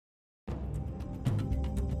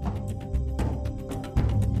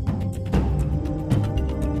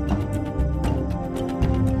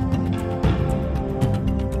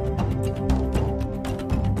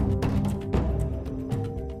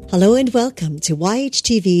Hello and welcome to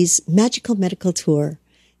YHTV's Magical Medical Tour.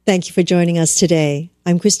 Thank you for joining us today.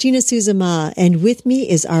 I'm Christina Suzama, and with me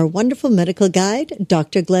is our wonderful medical guide,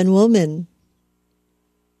 Dr. Glenn Woolman.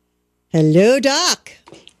 Hello, Doc.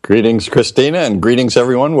 Greetings, Christina, and greetings,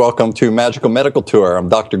 everyone. Welcome to Magical Medical Tour. I'm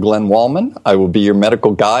Dr. Glenn Woolman. I will be your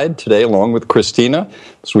medical guide today, along with Christina,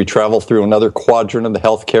 as we travel through another quadrant of the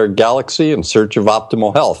healthcare galaxy in search of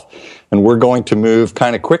optimal health. And we're going to move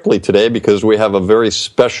kind of quickly today because we have a very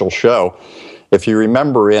special show. If you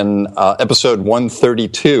remember, in episode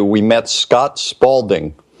 132, we met Scott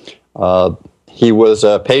Spaulding. He was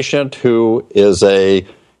a patient who is a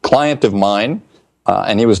client of mine.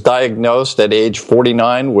 And he was diagnosed at age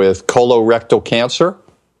 49 with colorectal cancer.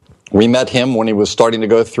 We met him when he was starting to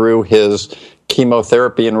go through his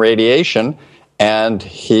chemotherapy and radiation, and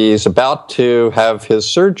he's about to have his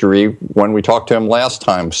surgery when we talked to him last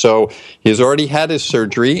time. So he's already had his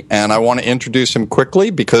surgery, and I want to introduce him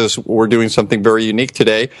quickly because we're doing something very unique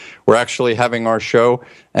today. We're actually having our show,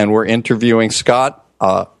 and we're interviewing Scott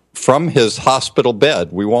from his hospital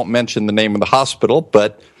bed. We won't mention the name of the hospital,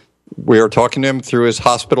 but we are talking to him through his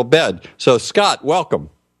hospital bed. So, Scott, welcome.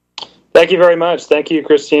 Thank you very much. Thank you,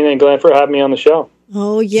 Christina and Glenn, for having me on the show.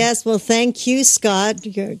 Oh, yes. Well, thank you, Scott,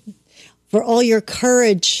 for all your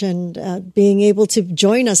courage and being able to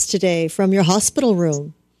join us today from your hospital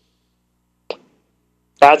room.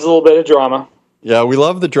 Adds a little bit of drama. Yeah, we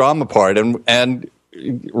love the drama part. And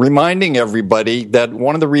reminding everybody that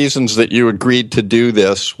one of the reasons that you agreed to do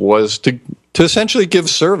this was to essentially give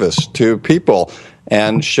service to people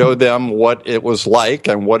and show them what it was like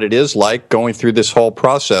and what it is like going through this whole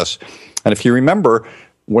process. And if you remember,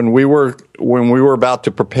 when we were about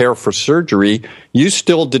to prepare for surgery, you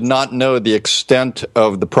still did not know the extent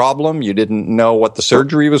of the problem. You didn't know what the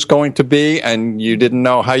surgery was going to be, and you didn't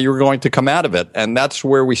know how you were going to come out of it. And that's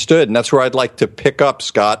where we stood, and that's where I'd like to pick up,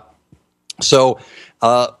 Scott. So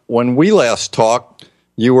when we last talked,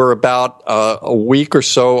 you were about a week or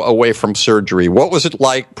so away from surgery. What was it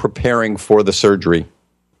like preparing for the surgery?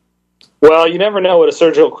 Well, you never know what a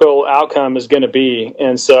surgical outcome is going to be.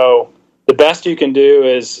 And so the best you can do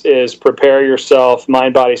is prepare yourself,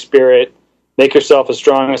 mind, body, spirit, make yourself as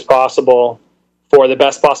strong as possible for the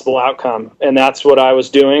best possible outcome. And that's what I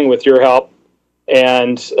was doing with your help.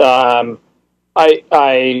 And I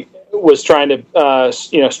was trying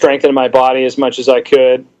to strengthen my body as much as I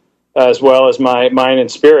could, as well as my mind and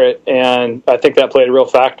spirit, and I think that played a real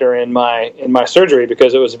factor in my surgery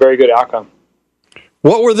because it was a very good outcome.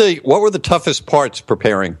 What were the toughest parts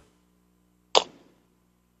preparing?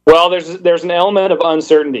 Well, there's an element of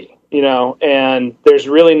uncertainty, and there's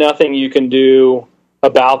really nothing you can do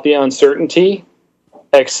about the uncertainty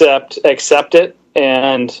except accept it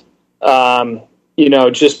and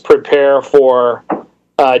just prepare for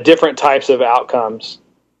different types of outcomes.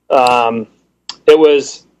 It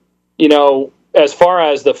was, as far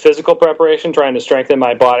as the physical preparation, trying to strengthen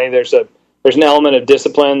my body, there's an element of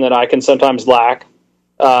discipline that I can sometimes lack.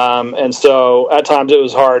 And so at times it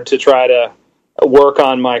was hard to try to work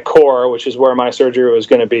on my core, which is where my surgery was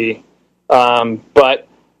going to be. But,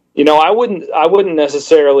 I wouldn't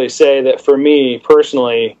necessarily say that for me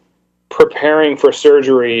personally, preparing for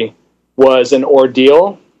surgery was an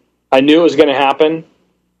ordeal. I knew it was going to happen.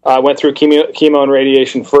 I went through chemo and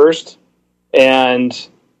radiation first, and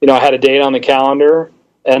I had a date on the calendar,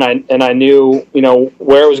 and I knew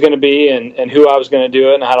where it was going to be and who I was going to do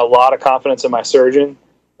it, and I had a lot of confidence in my surgeon,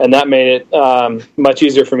 and that made it much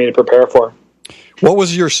easier for me to prepare for. What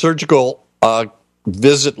was your surgical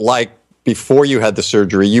visit like before you had the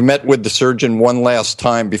surgery? You met with the surgeon one last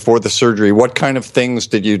time before the surgery. What kind of things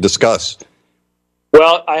did you discuss?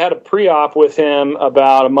 Well, I had a pre-op with him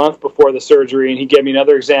about a month before the surgery, and he gave me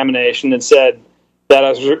another examination and said that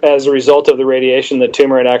as a result of the radiation, the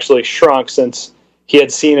tumor had actually shrunk since he had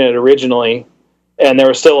seen it originally, and there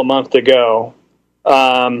was still a month to go.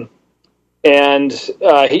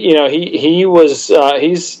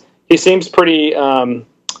 He seems pretty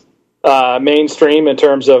mainstream in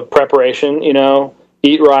terms of preparation.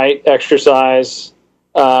 Eat right, exercise.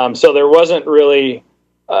 So there wasn't really.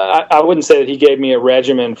 I wouldn't say that he gave me a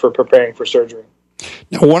regimen for preparing for surgery.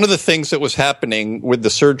 Now, one of the things that was happening with the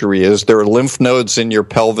surgery is there are lymph nodes in your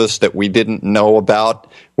pelvis that we didn't know about,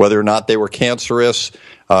 whether or not they were cancerous.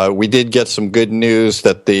 We did get some good news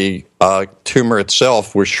that the tumor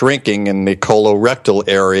itself was shrinking in the colorectal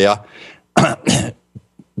area.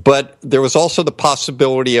 But there was also the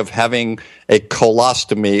possibility of having a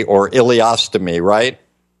colostomy or ileostomy, right?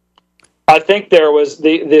 I think there was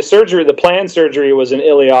the surgery, the planned surgery was an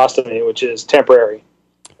ileostomy, which is temporary.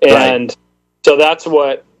 And right. So that's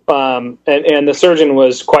what, and the surgeon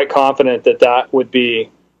was quite confident that would be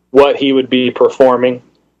what he would be performing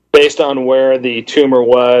based on where the tumor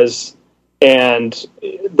was and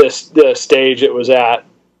the stage it was at.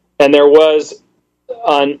 And there was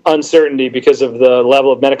uncertainty because of the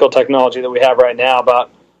level of medical technology that we have right now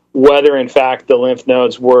about whether, in fact, the lymph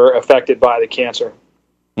nodes were affected by the cancer.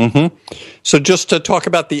 Mm-hmm. So just to talk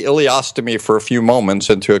about the ileostomy for a few moments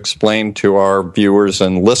and to explain to our viewers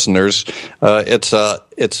and listeners, it's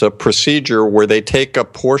a procedure where they take a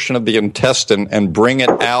portion of the intestine and bring it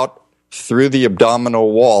out through the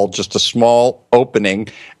abdominal wall, just a small opening,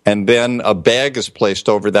 and then a bag is placed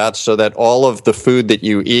over that so that all of the food that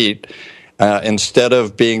you eat, instead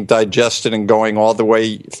of being digested and going all the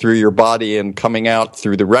way through your body and coming out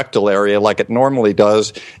through the rectal area like it normally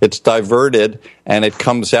does, it's diverted and it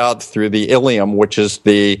comes out through the ileum, which is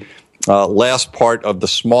the last part of the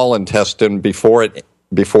small intestine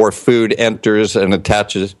before food enters and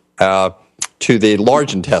attaches to the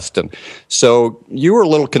large intestine. So you were a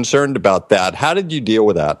little concerned about that. How did you deal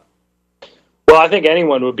with that? Well, I think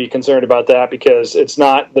anyone would be concerned about that because it's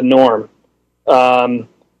not the norm.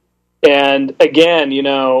 And again,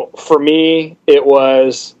 for me, I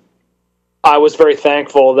was very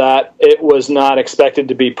thankful that it was not expected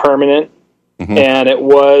to be permanent, mm-hmm. and it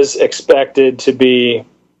was expected to be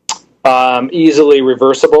easily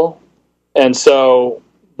reversible. And so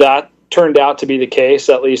that turned out to be the case,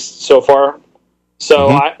 at least so far. So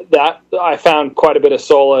mm-hmm. I found quite a bit of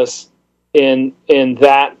solace in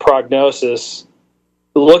that prognosis,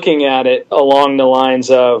 looking at it along the lines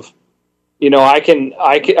of,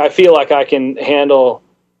 I feel like I can handle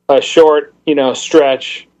a short,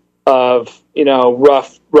 stretch of,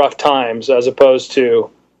 rough times as opposed to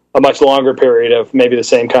a much longer period of maybe the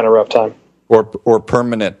same kind of rough time. Or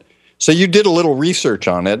permanent. So you did a little research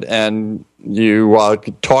on it, and you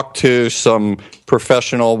talked to some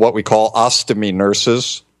professional, what we call ostomy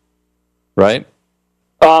nurses, right?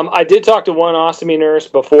 I did talk to one ostomy nurse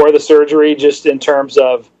before the surgery, just in terms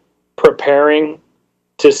of preparing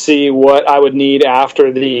to see what I would need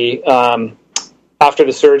after the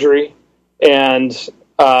surgery. And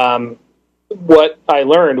what I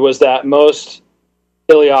learned was that most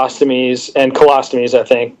ileostomies and colostomies, I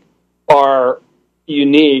think, are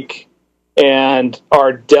unique and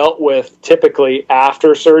are dealt with typically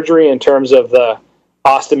after surgery in terms of the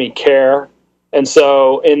ostomy care. And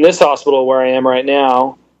so in this hospital where I am right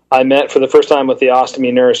now, I met for the first time with the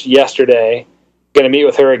ostomy nurse yesterday, going to meet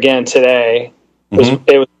with her again today. Mm-hmm.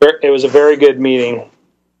 It was a very good meeting,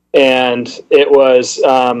 and it was,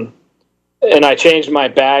 and I changed my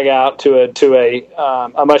bag out to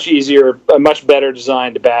a much easier, a much better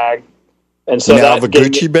designed bag, and so now that a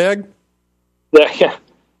Gucci bag. Yeah,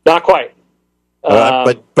 not quite.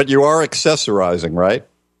 But you are accessorizing, right?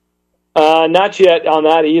 Not yet on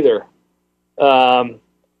that either.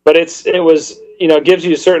 But it was gives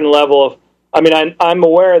you a certain level of. I mean, I'm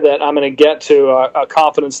aware that I'm going to get to a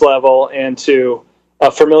confidence level and to a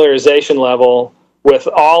familiarization level with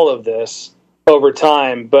all of this over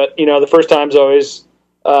time. But, the first time's always,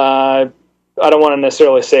 I don't want to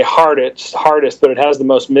necessarily say hardest, but it has the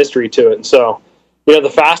most mystery to it. And so,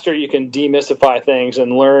 the faster you can demystify things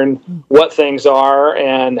and learn what things are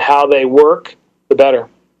and how they work, the better.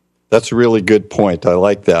 That's a really good point. I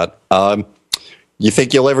like that. You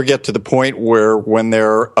think you'll ever get to the point where when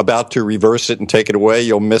they're about to reverse it and take it away,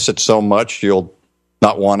 you'll miss it so much you'll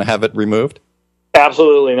not want to have it removed?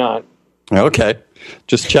 Absolutely not. Okay.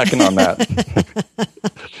 Just checking on that.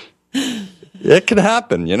 It can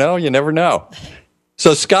happen, you never know.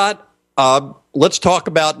 So, Scott, let's talk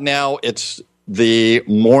about now it's the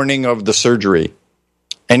morning of the surgery.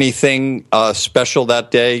 Anything special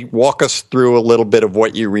that day? Walk us through a little bit of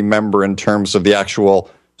what you remember in terms of the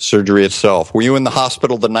actual surgery itself. Were you in the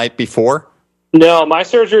hospital the night before? No, my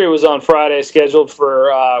surgery was on Friday, scheduled for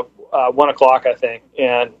 1 o'clock, I think,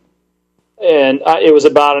 and it was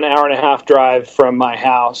about an hour and a half drive from my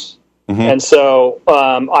house. Mm-hmm. And so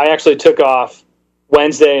I actually took off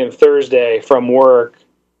Wednesday and Thursday from work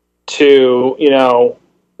to,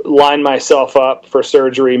 line myself up for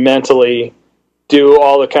surgery mentally, do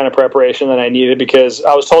all the kind of preparation that I needed, because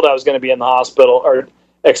I was told I was going to be in the hospital, or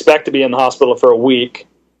expect to be in the hospital, for a week,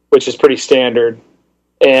 which is pretty standard.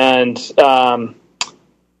 And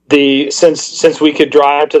since we could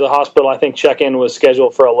drive to the hospital, I think check-in was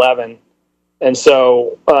scheduled for 11. And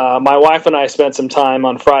so my wife and I spent some time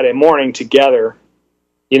on Friday morning together,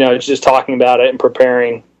 just talking about it and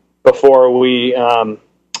preparing before we, and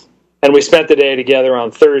we spent the day together on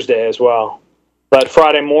Thursday as well. But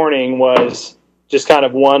Friday morning was just kind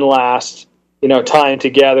of one last, time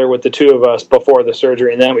together with the two of us before the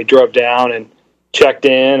surgery. And then we drove down and checked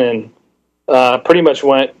in and pretty much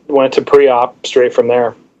went to pre-op straight from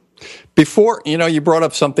there. Before, you brought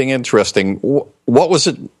up something interesting. What was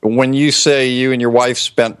it when you say you and your wife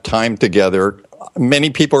spent time together?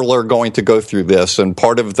 Many people are going to go through this, and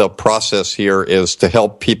part of the process here is to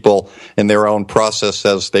help people in their own process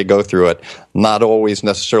as they go through it. Not always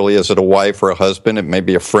necessarily is it a wife or a husband. It may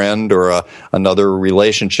be a friend or another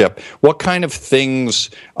relationship. What kind of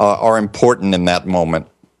things are important in that moment?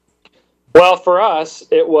 Well, for us,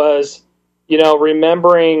 it was,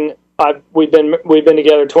 remembering we've been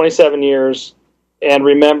together 27 years, and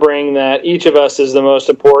remembering that each of us is the most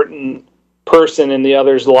important person in the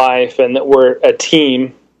other's life, and that we're a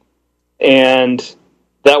team, and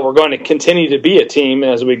that we're going to continue to be a team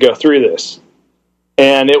as we go through this.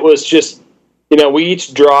 And it was just, we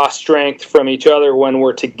each draw strength from each other when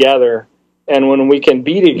we're together, and when we can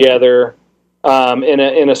be together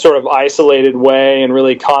in a sort of isolated way and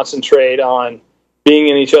really concentrate on being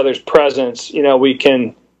in each other's presence, we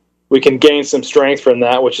can gain some strength from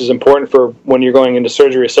that, which is important for when you're going into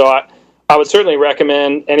surgery. So I would certainly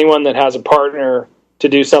recommend anyone that has a partner to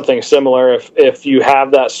do something similar if you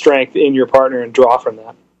have that strength in your partner and draw from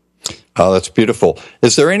that. Oh, that's beautiful.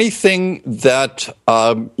 Is there anything that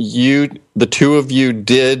the two of you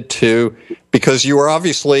did because you were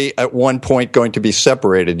obviously at one point going to be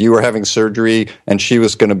separated. You were having surgery and she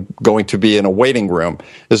was going to be in a waiting room.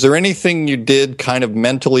 Is there anything you did kind of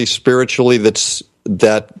mentally, spiritually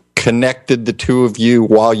that connected the two of you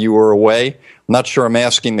while you were away? I'm not sure I'm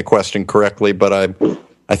asking the question correctly, but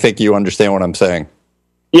I think you understand what I'm saying.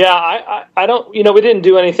 Yeah, I don't, we didn't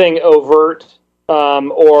do anything overt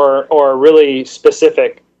or really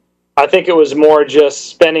specific. I think it was more just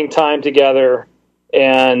spending time together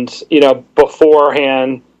and,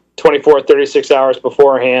 beforehand, 24, 36 hours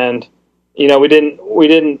beforehand,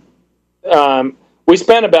 we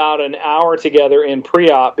spent about an hour together in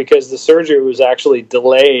pre-op because the surgery was actually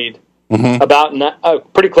delayed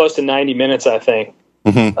about pretty close to 90 minutes, I think,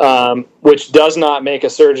 which does not make a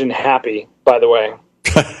surgeon happy, by the way.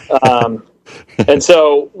 And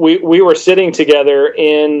so we were sitting together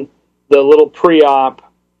in the little pre-op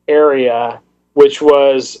area, which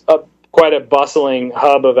was quite a bustling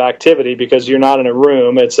hub of activity because you're not in a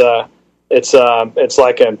room. It's like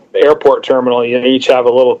an airport terminal. You each have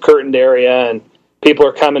a little curtained area, and people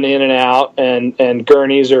are coming in and out, and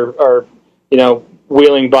gurneys are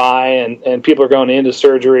wheeling by, and people are going into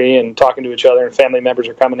surgery and talking to each other, and family members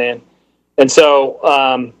are coming in. And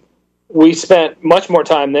so we spent much more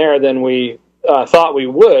time there than we thought we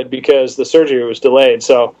would because the surgery was delayed.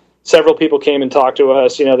 So several people came and talked to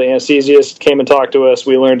us. The anesthesiast came and talked to us.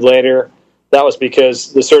 We learned later that was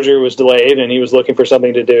because the surgery was delayed and he was looking for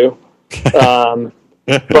something to do. But,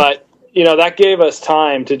 that gave us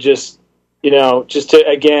time to just to,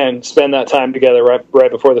 again, spend that time together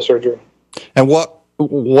right before the surgery. And what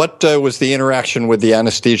was the interaction with the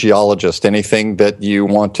anesthesiologist? Anything that you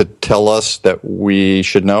want to tell us that we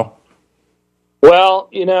should know? Well,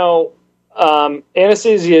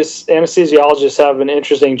 anesthesiologists have an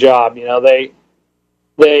interesting job. They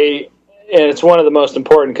and it's one of the most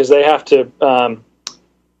important because they have to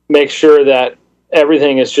make sure that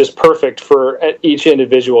everything is just perfect for each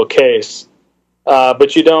individual case.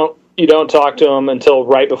 But you don't talk to them until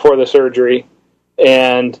right before the surgery,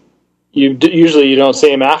 and usually you don't see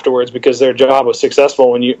them afterwards because their job was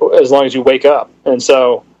successful as long as you wake up. And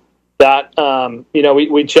so that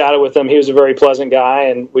we chatted with him. He was a very pleasant guy,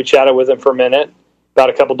 and we chatted with him for a minute about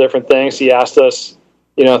a couple different things. He asked us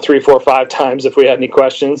 3, 4, 5 times if we had any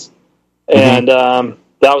questions, and that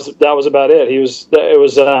was about it.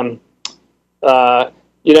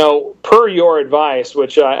 Per your advice,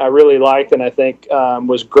 which I really liked and I think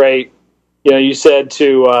was great. You said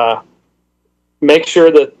to make sure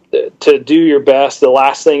that to do your best. The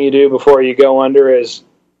last thing you do before you go under is,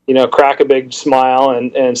 crack a big smile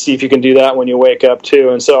and see if you can do that when you wake up too.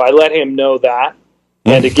 And so I let him know that,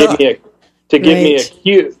 and to give me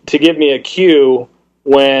a cue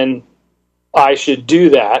when I should do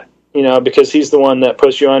that, because he's the one that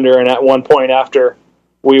puts you under. And at one point after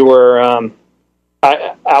we were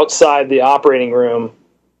outside the operating room,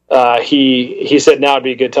 he said now would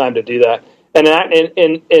be a good time to do that. And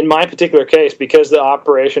in my particular case, because the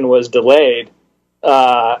operation was delayed,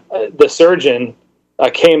 the surgeon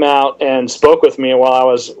came out and spoke with me while I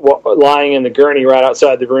was lying in the gurney right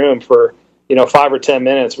outside the room for 5 or 10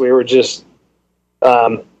 minutes. We were just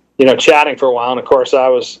chatting for a while, and of course I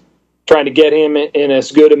was trying to get him in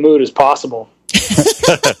as good a mood as possible.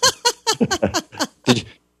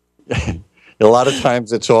 A lot of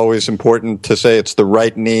times it's always important to say it's the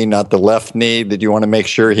right knee, not the left knee. Did you want to make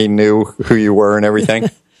sure he knew who you were and everything?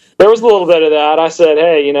 There was a little bit of that. I said,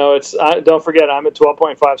 hey, don't forget I'm at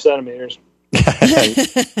 12.5 centimeters.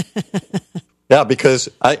 Yeah, because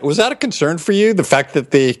was that a concern for you? The fact that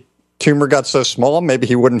the tumor got so small, maybe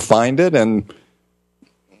he wouldn't find it, and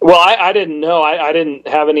Well, I didn't know. I didn't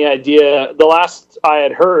have any idea. The last I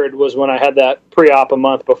had heard was when I had that pre-op a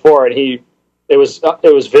month before, and it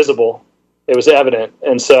was visible, it was evident,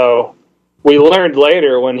 and so we learned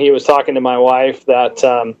later when he was talking to my wife that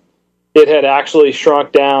it had actually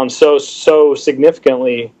shrunk down so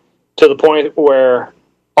significantly to the point where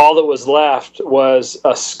all that was left was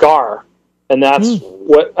a scar, and that's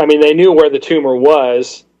what I mean. They knew where the tumor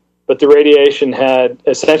was, but the radiation had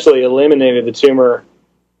essentially eliminated the tumor.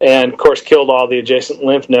 And, of course, killed all the adjacent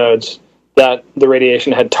lymph nodes that the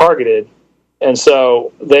radiation had targeted. And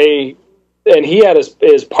so he had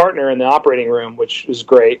his partner in the operating room, which was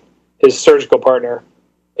great, his surgical partner.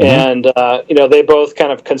 Mm-hmm. And, they both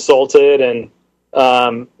kind of consulted and,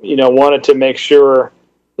 wanted to make sure,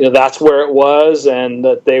 that's where it was and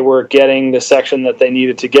that they were getting the section that they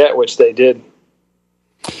needed to get, which they did.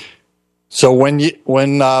 So when you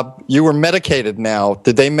were medicated now,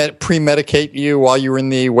 did they pre-medicate you while you were in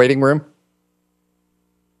the waiting room?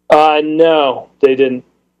 No, they didn't.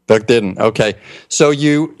 They didn't. Okay. So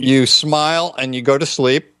you smile and you go to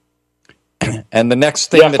sleep, and the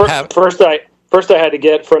next thing that happened. First I had to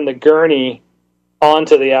get from the gurney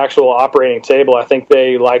onto the actual operating table. I think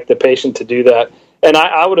they like the patient to do that, and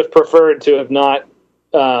I would have preferred to have not.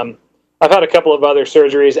 I've had a couple of other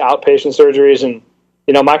surgeries, outpatient surgeries, and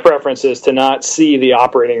my preference is to not see the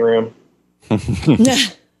operating room.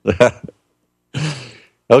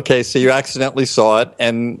 Okay, so you accidentally saw it,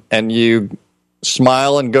 and you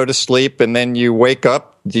smile and go to sleep, and then you wake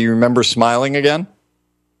up. Do you remember smiling again?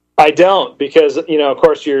 I don't, because of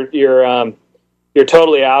course you're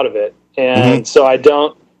totally out of it, and so I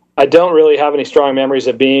don't really have any strong memories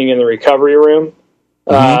of being in the recovery room.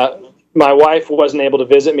 Mm-hmm. My wife wasn't able to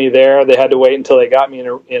visit me there. They had to wait until they got me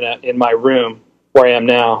in my room where I am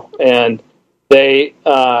now, and they,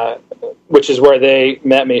 which is where they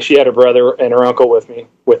met me. She had her brother and her uncle with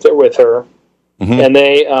her, mm-hmm. and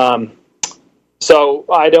they. So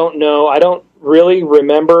I don't know. I don't really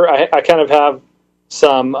remember. I kind of have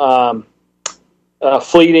some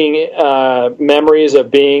fleeting memories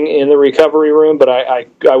of being in the recovery room, but I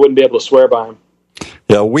wouldn't be able to swear by them.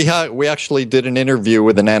 Yeah, we actually did an interview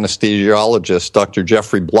with an anesthesiologist, Dr.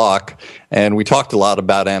 Jeffrey Block, and we talked a lot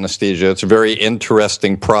about anesthesia. It's a very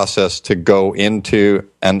interesting process to go into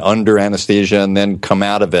and under anesthesia and then come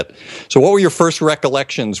out of it. So what were your first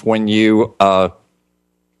recollections when you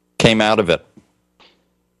came out of it?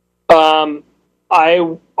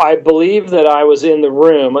 I believe that I was in the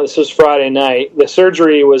room. This was Friday night. The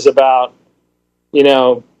surgery was about,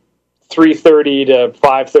 3:30 to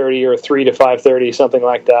 5:30 or 3 to 5:30, something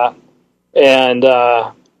like that. And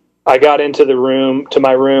I got into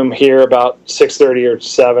my room here about 6:30 or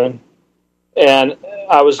 7. And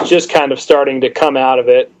I was just kind of starting to come out of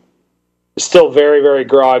it, still very, very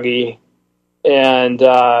groggy. And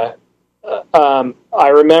I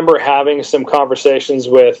remember having some conversations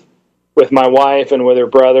with my wife and with her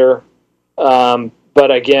brother.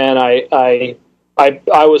 But again, I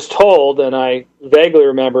was told, and I vaguely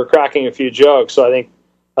remember cracking a few jokes. So I think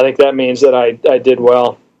that means that I did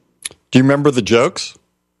well. Do you remember the jokes?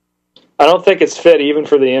 I don't think it's fit even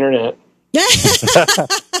for the internet.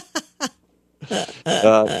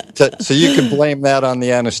 So you can blame that on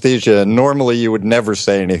the anesthesia. Normally, you would never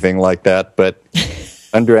say anything like that, but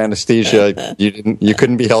under anesthesia, you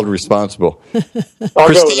couldn't be held responsible.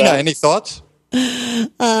 Christina, any thoughts?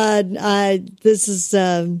 This is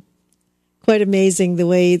quite amazing the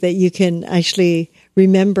way that you can actually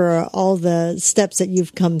remember all the steps that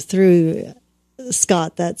you've come through,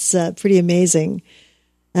 Scott. That's pretty amazing.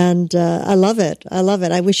 And I love it. I love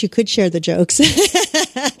it. I wish you could share the jokes.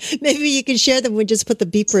 Maybe you can share them. We just put the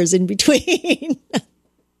beepers in between.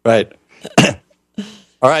 Right.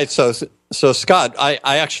 All right. So Scott, I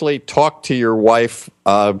actually talked to your wife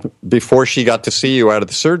before she got to see you out of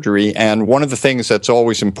the surgery, and one of the things that's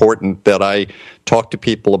always important that I talk to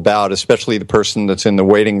people about, especially the person that's in the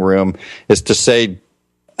waiting room, is to say,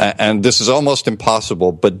 and this is almost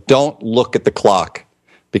impossible, but don't look at the clock,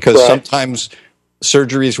 because sometimes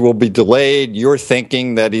surgeries will be delayed. You're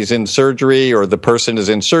thinking that he's in surgery or the person is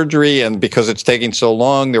in surgery, and because it's taking so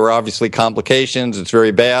long, there were obviously complications. It's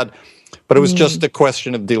very bad. But it was just a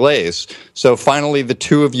question of delays. So finally, the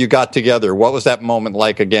two of you got together. What was that moment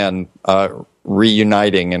like again,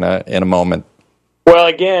 reuniting in a moment? Well,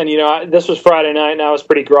 again, this was Friday night, and I was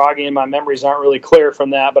pretty groggy, and my memories aren't really clear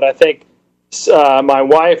from that. But I think my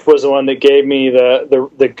wife was the one that gave me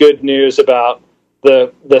the good news about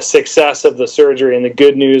the success of the surgery and the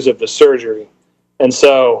good news of the surgery. And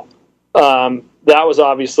so that was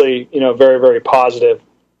obviously, very, very positive.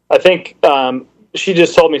 I think she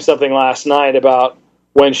just told me something last night about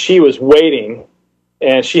when she was waiting,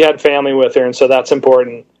 and she had family with her, and so that's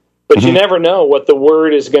important. But you never know what the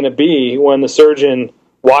word is going to be when the surgeon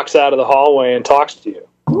walks out of the hallway and talks to you.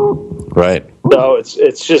 Right. So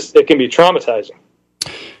it can be traumatizing.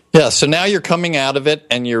 Yeah, so now you're coming out of it,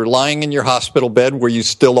 and you're lying in your hospital bed where you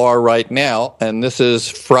still are right now, and this is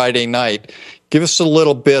Friday night. Give us a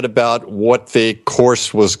little bit about what the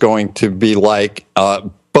course was going to be like,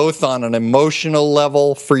 both on an emotional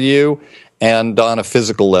level for you and on a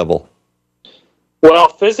physical level. Well,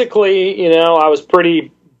 physically, I was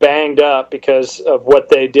pretty banged up because of what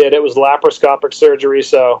they did. It was laparoscopic surgery,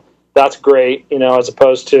 so that's great, as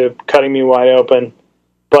opposed to cutting me wide open.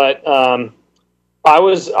 But I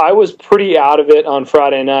was pretty out of it on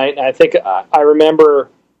Friday night. I think I remember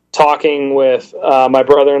talking with my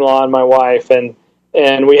brother-in-law and my wife, and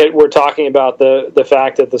we're talking about the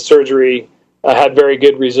fact that the surgery had very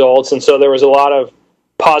good results, and so there was a lot of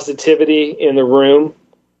positivity in the room.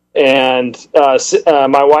 And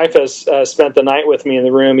my wife has spent the night with me in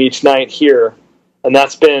the room each night here, and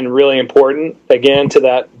that's been really important, again, to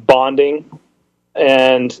that bonding.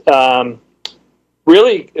 And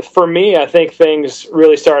really, for me, I think things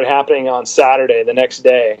really started happening on Saturday, the next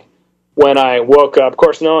day, when I woke up. Of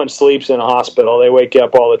course, no one sleeps in a hospital. They wake you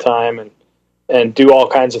up all the time and do all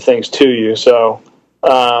kinds of things to you. So,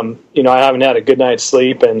 I haven't had a good night's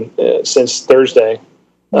sleep since Thursday.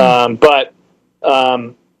 But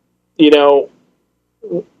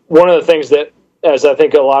one of the things that, as I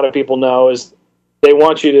think a lot of people know, is they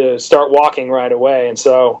want you to start walking right away. And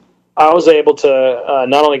so I was able to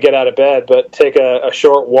not only get out of bed, but take a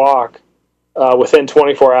short walk within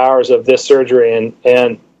 24 hours of this surgery.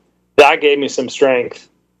 And that gave me some strength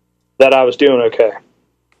that I was doing okay.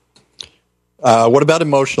 What about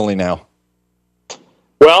emotionally now?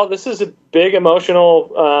 Well, this is a big emotional,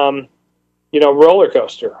 roller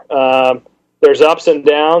coaster. There's ups and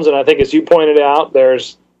downs, and I think, as you pointed out,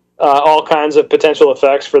 there's all kinds of potential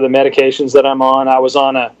effects for the medications that I'm on.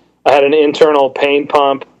 I had an internal pain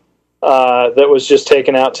pump that was just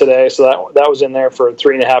taken out today, so that was in there for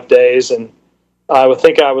 3.5 days, and I would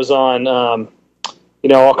think I was on,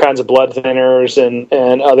 all kinds of blood thinners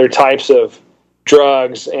and other types of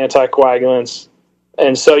drugs, anticoagulants,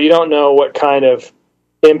 and so you don't know what kind of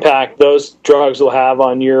impact those drugs will have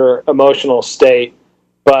on your emotional state.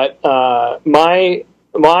 But my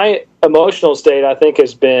emotional state, I think,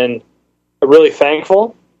 has been really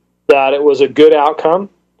thankful that it was a good outcome.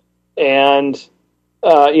 And,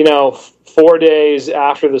 4 days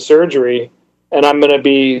after the surgery, and I'm going to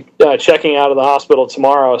be checking out of the hospital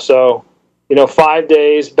tomorrow. So, 5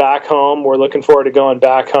 days back home. We're looking forward to going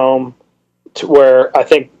back home to where I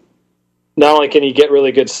think not only can you get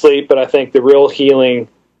really good sleep, but I think the real healing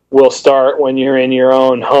will start when you're in your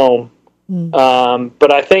own home.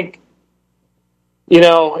 But I think,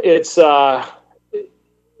 it's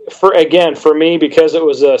for me, because it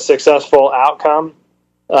was a successful outcome.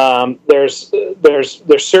 There's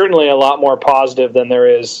certainly a lot more positive than there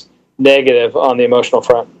is negative on the emotional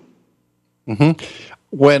front. Mm-hmm.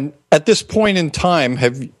 When at this point in time,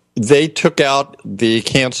 they took out the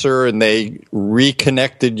cancer and they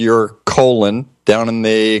reconnected your colon down in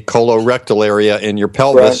the colorectal area in your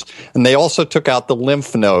pelvis, right. And they also took out the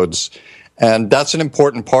lymph nodes. And that's an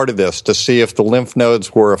important part of this, to see if the lymph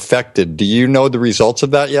nodes were affected. Do you know the results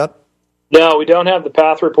of that yet? No, we don't have the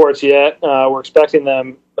path reports yet. We're expecting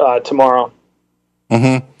them tomorrow.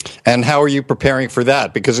 Mm-hmm. And how are you preparing for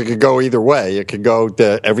that? Because it could go either way. It could go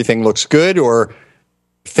to everything looks good, or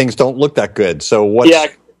things don't look that good. So Yeah,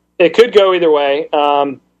 it could go either way.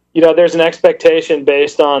 There's an expectation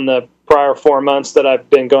based on the prior 4 months that I've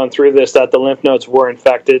been going through this that the lymph nodes were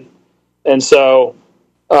infected. And so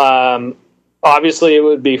obviously it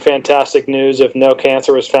would be fantastic news if no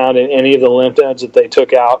cancer was found in any of the lymph nodes that they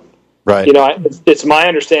took out. Right. It's my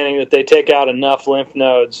understanding that they take out enough lymph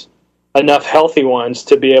nodes, enough healthy ones,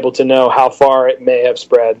 to be able to know how far it may have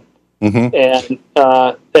spread. Mm-hmm.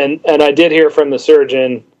 And I did hear from the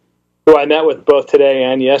surgeon, who I met with both today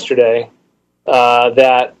and yesterday,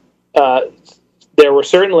 that there were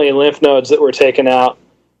certainly lymph nodes that were taken out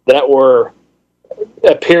that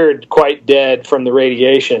appeared quite dead from the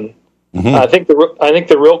radiation. Mm-hmm. I think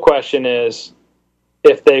the real question is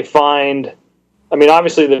if they find. I mean,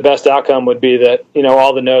 obviously, the best outcome would be that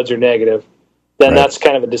all the nodes are negative. Then right. That's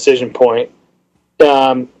kind of a decision point.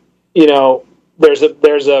 There's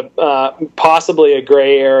a possibly a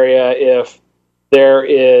gray area if there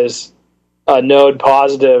is a node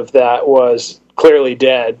positive that was clearly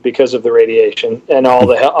dead because of the radiation, and all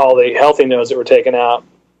the healthy nodes that were taken out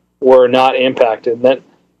were not impacted. And then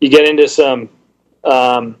you get into some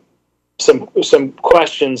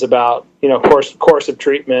questions about, course of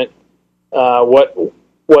treatment,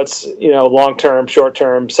 what's long-term,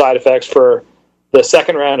 short-term side effects for the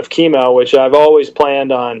second round of chemo, which I've always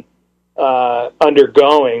planned on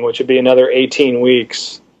undergoing, which would be another 18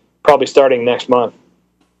 weeks, probably starting next month.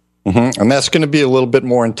 Mm-hmm. And that's going to be a little bit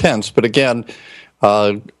more intense, but again,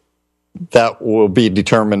 that will be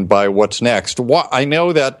determined by what's next. I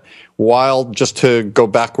know that just to go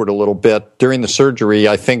backward a little bit, during the surgery,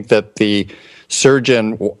 I think that the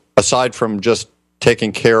surgeon, aside from just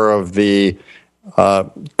taking care of the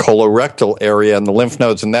colorectal area and the lymph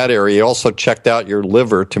nodes in that area, he also checked out your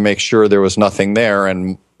liver to make sure there was nothing there.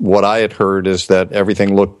 And what I had heard is that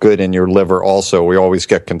everything looked good in your liver also. We always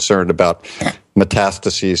get concerned about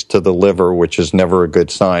metastases to the liver, which is never a good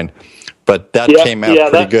sign. But that came out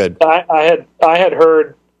pretty good. I had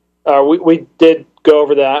heard, we did go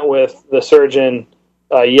over that with the surgeon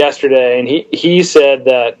yesterday, and he said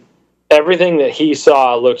that everything that he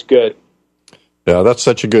saw looked good. Yeah, that's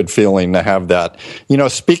such a good feeling to have that.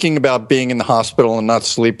 Speaking about being in the hospital and not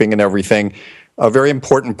sleeping and everything, a very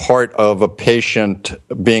important part of a patient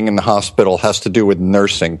being in the hospital has to do with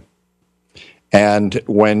nursing. And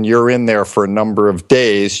when you're in there for a number of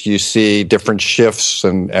days, you see different shifts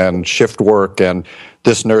and shift work, and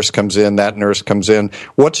this nurse comes in, that nurse comes in.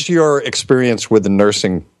 What's your experience with the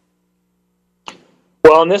nursing?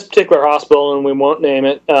 Well, in this particular hospital, and we won't name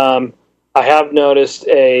it, I have noticed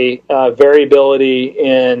a variability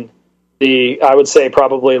in the, I would say,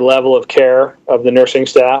 probably level of care of the nursing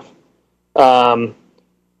staff.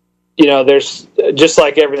 There's just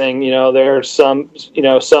like everything, there's some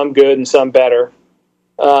good and some better.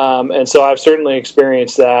 And so I've certainly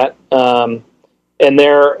experienced that. And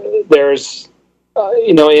there's,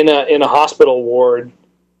 in a hospital ward,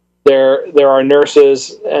 there are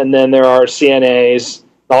nurses, and then there are CNAs,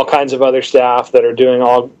 all kinds of other staff that are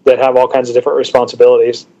that have all kinds of different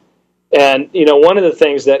responsibilities. And, one of the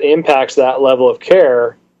things that impacts that level of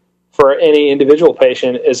care for any individual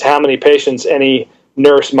patient is how many patients any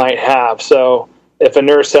nurse might have. So if a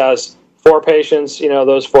nurse has 4 patients,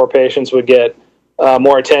 those 4 patients would get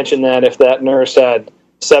more attention than if that nurse had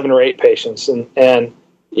 7 or 8 patients. And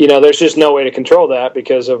there's just no way to control that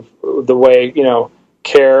because of the way,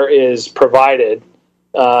 care is provided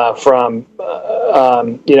from,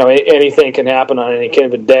 anything can happen on any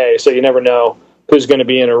given day. So you never know who's going to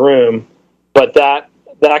be in a room, but that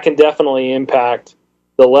can definitely impact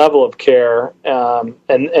the level of care,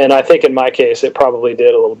 and I think in my case it probably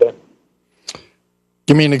did a little bit.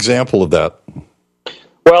 Give me an example of that.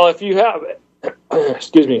 Well, if you have,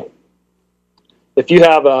 if you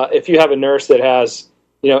have a nurse that has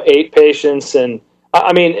 8 patients, and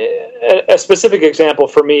I mean a specific example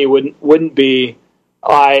for me wouldn't be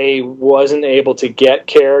I wasn't able to get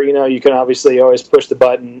care. You can obviously always push the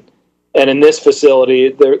button, and in this facility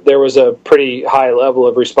there was a pretty high level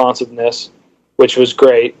of responsiveness, which was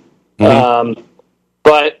great. Mm-hmm.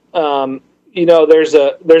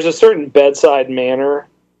 There's a certain bedside manner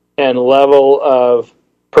and level of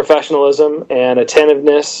professionalism and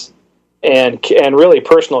attentiveness and really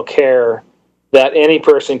personal care that any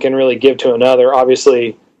person can really give to another.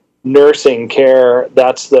 Obviously, nursing care,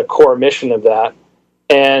 that's the core mission of that.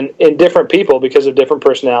 And in different people, because of different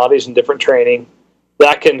personalities and different training,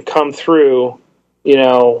 that can come through,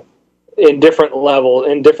 in different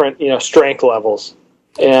strength levels.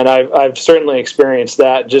 And I've certainly experienced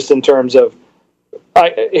that just in terms of,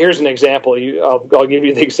 here's an example. I'll give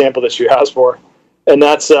you the example that you asked for. And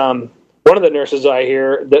that's one of the nurses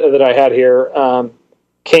that I had here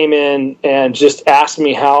came in and just asked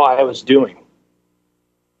me how I was doing.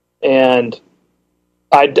 And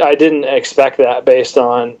I didn't expect that based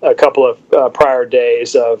on a couple of prior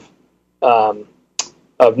days of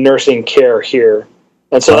nursing care here.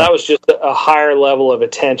 And so that was just a higher level of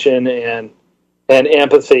attention and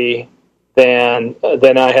empathy than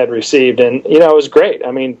I had received. And, it was great.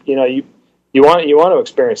 I mean, you want to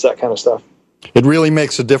experience that kind of stuff. It really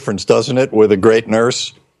makes a difference, doesn't it, with a great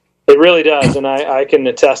nurse? It really does. And I can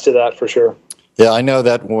attest to that for sure. Yeah, I know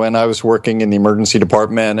that when I was working in the emergency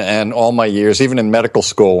department and all my years, even in medical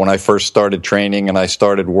school, when I first started training and I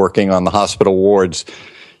started working on the hospital wards,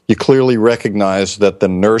 you clearly recognize that the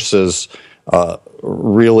nurses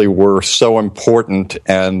really were so important,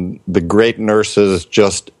 and the great nurses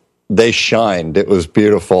they shined. It was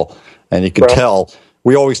beautiful, and you could tell.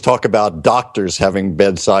 We always talk about doctors having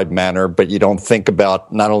bedside manner, but you don't think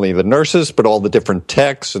about not only the nurses, but all the different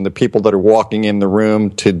techs and the people that are walking in the room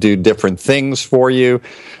to do different things for you.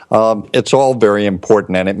 It's all very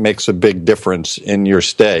important, and it makes a big difference in your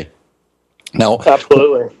stay. Now,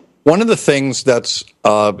 absolutely. One of the things that's,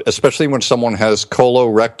 especially when someone has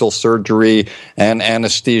colorectal surgery and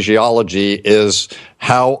anesthesiology, is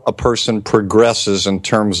how a person progresses in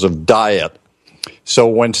terms of diet. So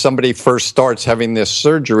when somebody first starts having this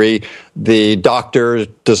surgery, the doctor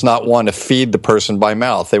does not want to feed the person by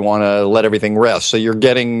mouth. They want to let everything rest. So you're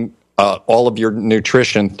getting all of your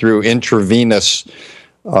nutrition through intravenous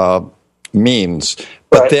means.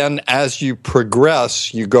 But then as you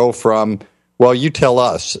progress, you go from, well, you tell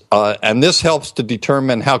us, and this helps to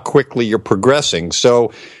determine how quickly you're progressing.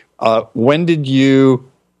 So when did you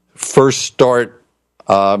first start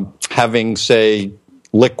having, say,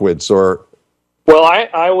 liquids or... Well,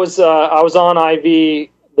 I was on IV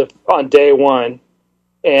on day one,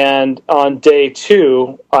 and on day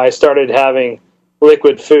two I started having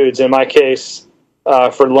liquid foods. In my case,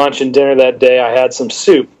 for lunch and dinner that day, I had some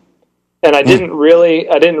soup, and I didn't really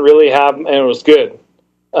have, and it was good.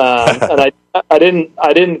 And I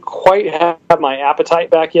didn't quite have my appetite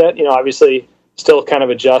back yet. You know, obviously still kind of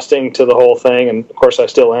adjusting to the whole thing, and of course I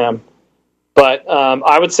still am. But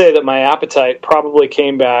I would say that my appetite probably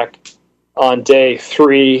came back on day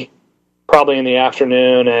 3, probably in the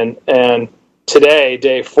afternoon, and today,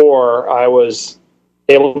 day 4, I was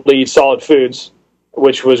able to eat solid foods,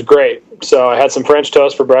 which was great. So I had some French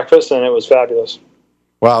toast for breakfast, and it was fabulous.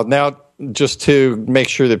 Wow. Now, just to make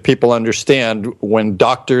sure that people understand, when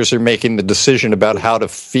doctors are making the decision about how to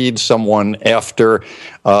feed someone after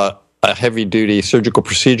a heavy-duty surgical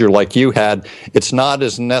procedure like you had, it's not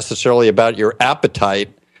as necessarily about your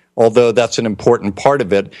appetite, although that's an important part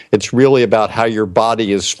of it. It's really about how your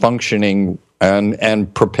body is functioning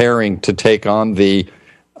and preparing to take on the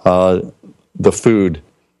food.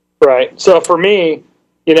 Right. So for me,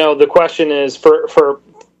 you know, the question is for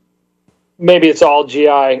maybe it's all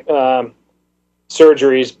GI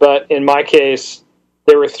surgeries, but in my case,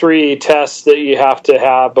 there were 3 tests that you have to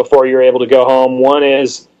have before you're able to go home. One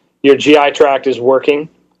is your GI tract is working,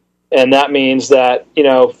 and that means that, you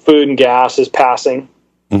know, food and gas is passing.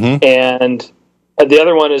 Mm-hmm. And the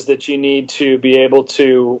other one is that you need to be able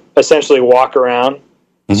to essentially walk around.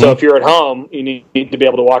 Mm-hmm. So if you're at home, you need to be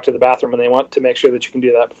able to walk to the bathroom, and they want to make sure that you can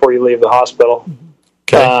do that before you leave the hospital.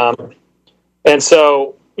 Okay. And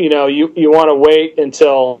so, you know, you want to wait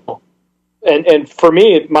until, and for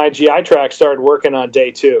me, my GI tract started working on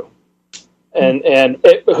day 2. And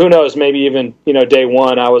who knows, maybe even, you know, day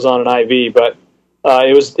 1 I was on an IV, but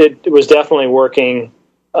it was definitely working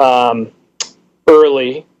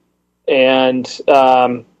early, and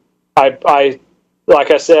I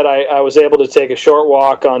like I said, I was able to take a short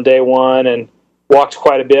walk on day 1 and walked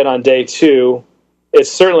quite a bit on day 2.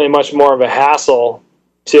 It's certainly much more of a hassle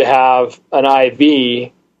to have an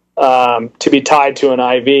IV, to be tied to an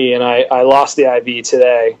IV, and I lost the IV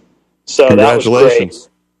today, so that was great.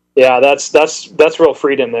 Yeah, that's real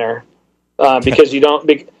freedom there, because you don't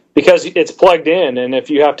because it's plugged in, and if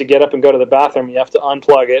you have to get up and go to the bathroom, you have to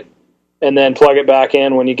unplug it and then plug it back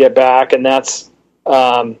in when you get back. And that's,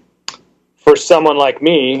 for someone like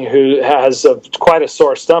me who has quite a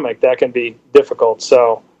sore stomach, that can be difficult.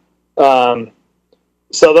 So, those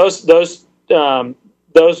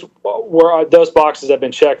boxes have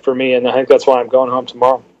been checked for me, and I think that's why I'm going home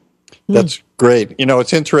tomorrow. That's great. You know,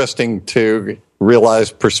 it's interesting to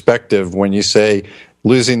realize perspective when you say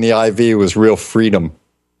losing the IV was real freedom.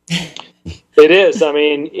 It is. I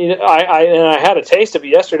mean, I had a taste of it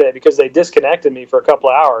yesterday because they disconnected me for a couple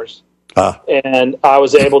of hours, and I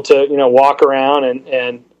was able to, you know, walk around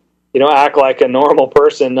and you know, act like a normal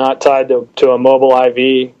person, not tied to a mobile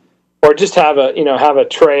IV, or just have a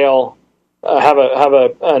trail, have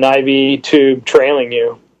an IV tube trailing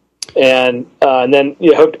you, and then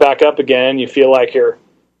you hooked back up again. You feel like you're,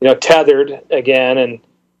 you know, tethered again, and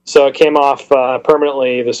so it came off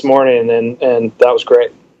permanently this morning, and that was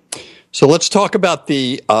great. So let's talk about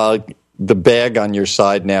the bag on your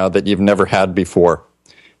side now that you've never had before.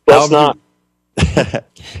 That's not. No,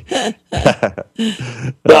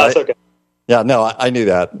 it's okay. Yeah, no, I knew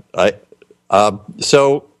that.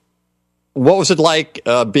 So what was it like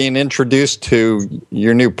being introduced to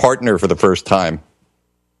your new partner for the first time?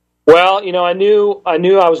 Well, you know, I knew I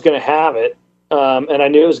was going to have it, and I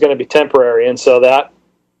knew it was going to be temporary, and so that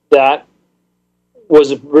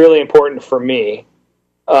was really important for me.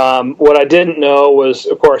 What I didn't know was,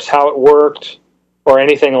 of course, how it worked or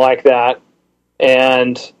anything like that,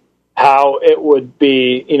 and how it would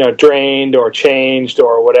be, you know, drained or changed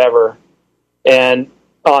or whatever. And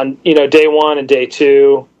on, you know, day 1 and day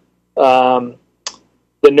 2, the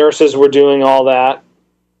nurses were doing all that.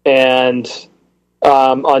 And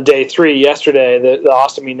on day 3, yesterday, the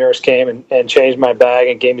ostomy nurse came and changed my bag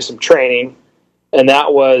and gave me some training. And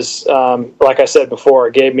that was, like I said before,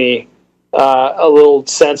 it gave me a little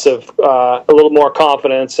sense of a little more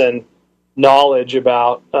confidence and knowledge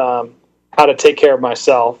about how to take care of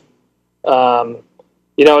myself.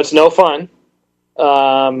 It's no fun,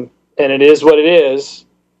 and it is what it is,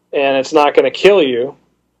 and it's not going to kill you.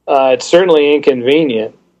 It's certainly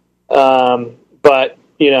inconvenient, but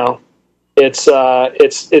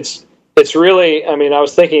it's really. I mean, I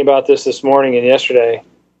was thinking about this morning and yesterday.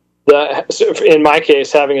 In my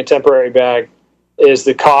case, having a temporary bag is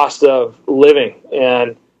the cost of living,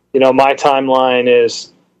 and my timeline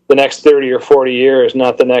is the next 30 or 40 years,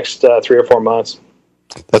 not the next 3 or 4 months.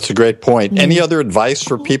 That's a great point. Any other advice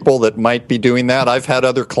for people that might be doing that? I've had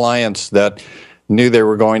other clients that knew they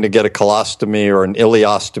were going to get a colostomy or an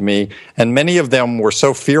ileostomy, and many of them were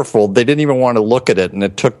so fearful they didn't even want to look at it, and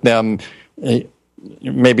it took them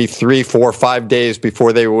maybe 3, 4, 5 days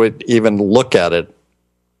before they would even look at it.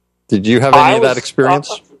 Did you have any of that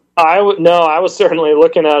experience? No, I was certainly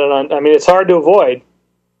looking at it it's hard to avoid.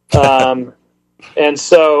 And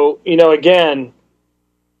so, again,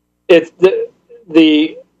 it's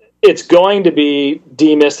going to be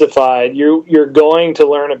demystified. You're going to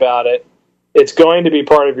learn about it. It's going to be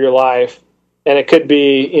part of your life, and it could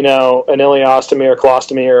be, an ileostomy or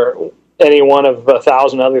colostomy or any one of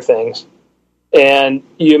 1,000 other things. And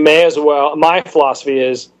you may as well. My philosophy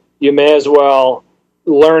is you may as well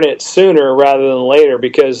learn it sooner rather than later,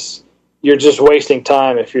 because you're just wasting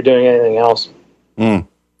time if you're doing anything else.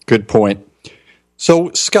 Good point.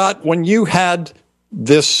 So, Scott, when you had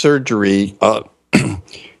this surgery,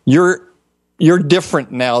 you're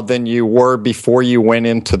different now than you were before you went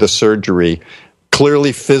into the surgery,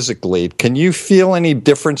 clearly physically. Can you feel any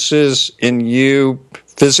differences in you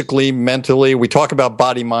physically, mentally? We talk about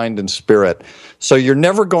body, mind, and spirit. So you're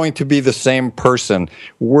never going to be the same person.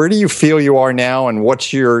 Where do you feel you are now, and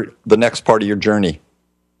what's the next part of your journey?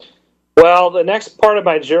 Well, the next part of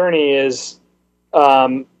my journey is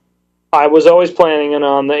I was always planning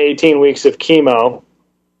on the 18 weeks of chemo,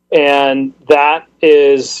 and that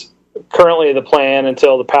is currently the plan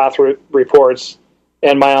until the path reports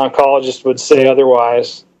and my oncologist would say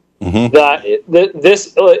otherwise. Mm-hmm. That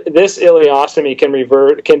this ileostomy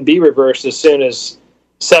can be reversed as soon as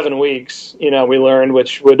 7 weeks. We learned,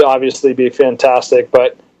 which would obviously be fantastic,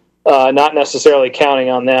 but not necessarily counting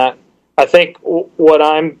on that. I think what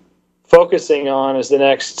I'm focusing on is the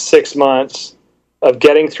next 6 months of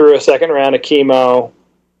getting through a second round of chemo,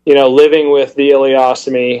 living with the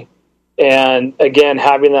ileostomy, and again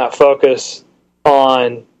having that focus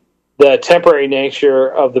on the temporary nature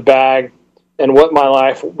of the bag and what my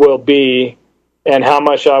life will be, and how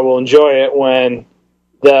much I will enjoy it when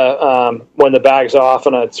the bag's off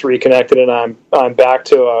and it's reconnected and I'm back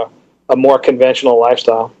to a more conventional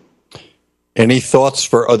lifestyle. Any thoughts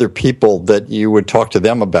for other people that you would talk to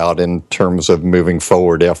them about in terms of moving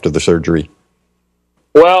forward after the surgery?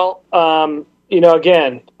 Well,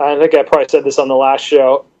 again, I think I probably said this on the last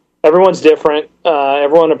show. Everyone's different.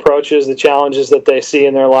 Everyone approaches the challenges that they see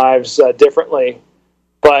in their lives differently.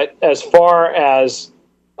 But as far as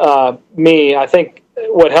me, I think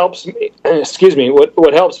what helps me,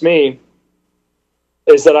 what helps me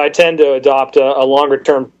is that I tend to adopt a longer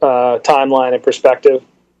term timeline and perspective,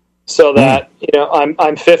 so that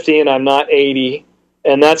I'm 50 and I'm not 80,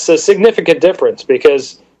 and that's a significant difference,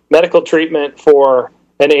 because medical treatment for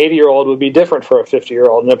an 80-year-old would be different for a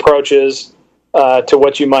 50-year-old, and approaches to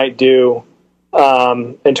what you might do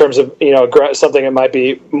in terms of something that might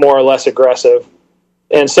be more or less aggressive.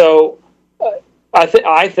 And so I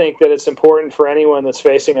think that it's important for anyone that's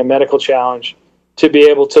facing a medical challenge to be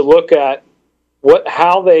able to look at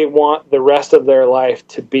how they want the rest of their life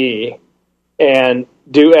to be, and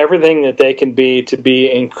do everything that they can be to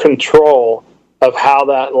be in control of how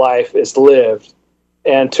that life is lived.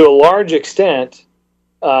 And to a large extent,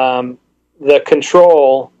 the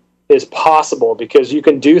control is possible, because you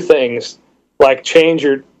can do things like change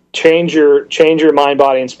your mind,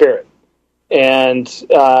 body, and spirit. And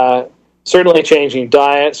certainly changing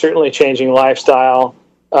diet, certainly changing lifestyle,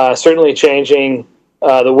 certainly changing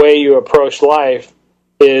the way you approach life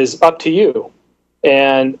is up to you.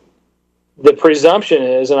 And the presumption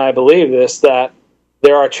is, and I believe this, that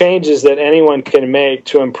there are changes that anyone can make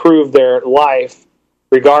to improve their life,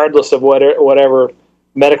 regardless of whatever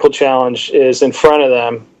medical challenge is in front of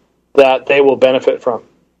them, that they will benefit from.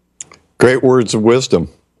 Great words of wisdom.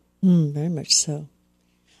 Very much so.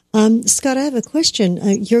 Scott, I have a question.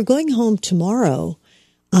 You're going home tomorrow.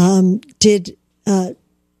 Are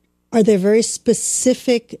there very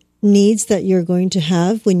specific needs that you're going to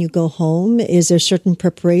have when you go home? Is there certain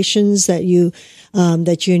preparations that you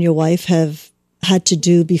and your wife have had to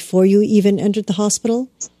do before you even entered the hospital?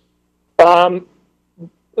 The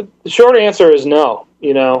short answer is no.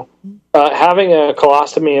 Having a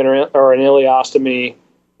colostomy or an ileostomy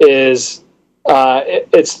is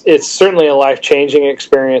it's certainly a life-changing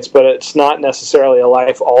experience, but it's not necessarily a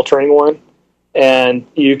life-altering one. And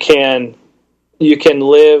you can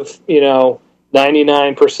live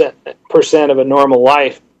 99% of a normal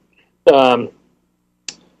life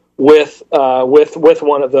with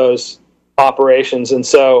one of those operations. And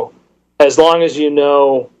so, as long as you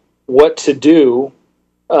know what to do,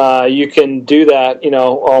 you can do that,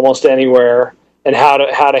 almost anywhere, and how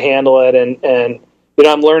to handle it. And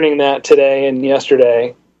I'm learning that today and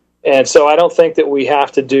yesterday. And so I don't think that we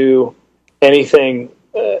have to do anything,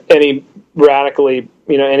 any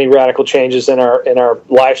radical changes in our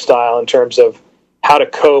lifestyle in terms of how to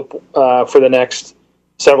cope for the next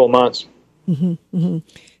several months. Mm-hmm, mm-hmm.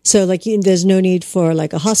 So, there's no need for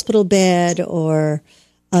a hospital bed or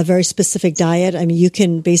a very specific diet. I mean, you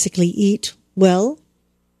can basically eat well.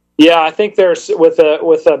 Yeah, I think there's with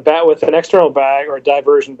an external bag, or a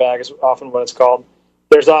diversion bag is often what it's called.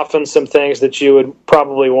 There's often some things that you would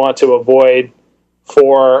probably want to avoid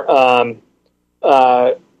for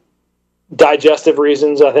digestive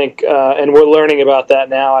reasons, I think, and we're learning about that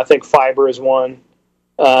now. I think fiber is one.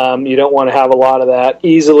 You don't want to have a lot of that.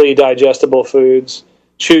 Easily digestible foods,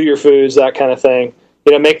 chew your foods, that kind of thing.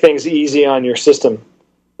 Make things easy on your system.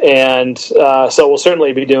 And so we'll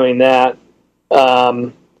certainly be doing that.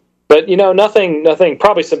 But, nothing,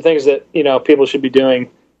 probably some things that, people should be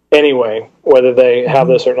doing anyway, whether they have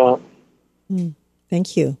this or not.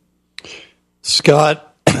 Thank you. Scott,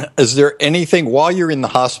 is there anything, while you're in the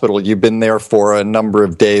hospital, you've been there for a number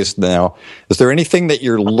of days now, is there anything that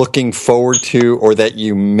you're looking forward to or that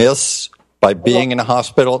you miss by being in a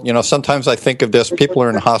hospital? Sometimes I think of this, people are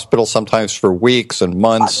in a hospital sometimes for weeks and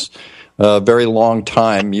months, a very long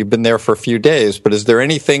time. You've been there for a few days, but is there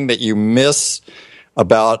anything that you miss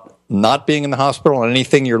about not being in the hospital, and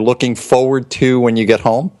anything you're looking forward to when you get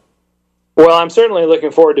home? Well, I'm certainly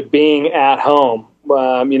looking forward to being at home.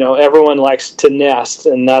 Everyone likes to nest,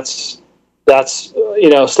 and that's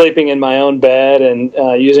sleeping in my own bed and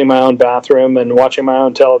using my own bathroom and watching my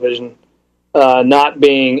own television. Not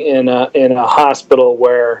being in a hospital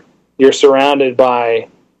where you're surrounded by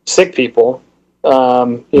sick people.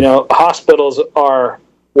 Hospitals are,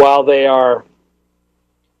 while they are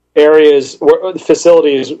areas,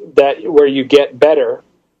 facilities where you get better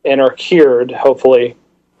and are cured, hopefully,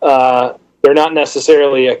 they're not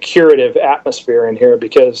necessarily a curative atmosphere in here,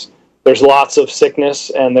 because there's lots of sickness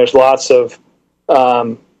and there's lots of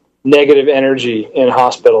negative energy in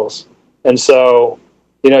hospitals. And so,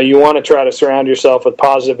 you want to try to surround yourself with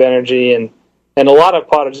positive energy, and a lot of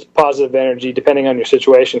positive energy, depending on your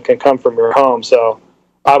situation, can come from your home. So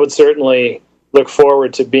I would certainly look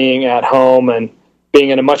forward to being at home and being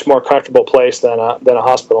in a much more comfortable place than a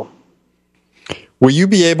hospital. Will you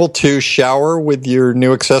be able to shower with your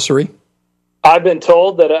new accessory? I've been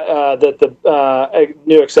told that the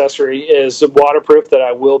new accessory is waterproof, that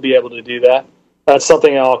I will be able to do that. That's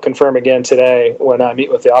something I'll confirm again today when I meet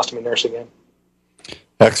with the ostomy nurse again.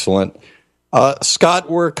 Excellent. Scott,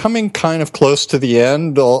 we're coming kind of close to the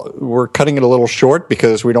end. We're cutting it a little short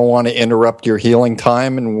because we don't want to interrupt your healing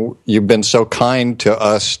time, and you've been so kind to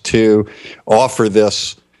us to offer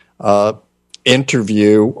this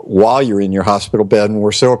interview while you're in your hospital bed, and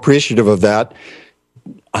we're so appreciative of that.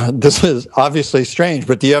 This is obviously strange,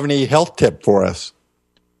 but do you have any health tip for us?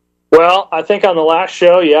 Well, I think on the last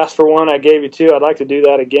show you asked for one, I gave you two. I'd like to do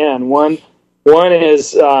that again. One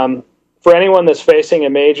is for anyone that's facing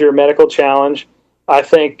a major medical challenge. I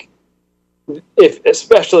think,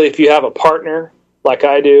 especially if you have a partner like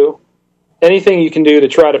I do, anything you can do to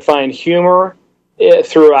try to find humor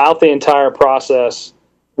throughout the entire process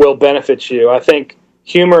will benefit you. I think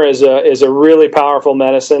humor is a really powerful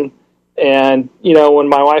medicine. And, when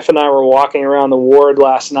my wife and I were walking around the ward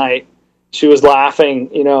last night, she was laughing,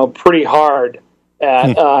 pretty hard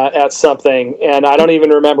at something. And I don't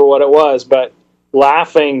even remember what it was, but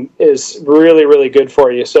laughing is really, really good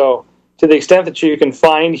for you. So to the extent that you can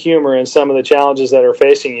find humor in some of the challenges that are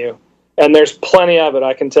facing you, and there's plenty of it,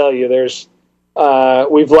 I can tell you,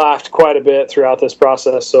 we've laughed quite a bit throughout this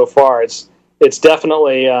process so far. It's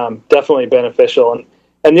definitely beneficial.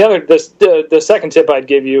 And the second tip I'd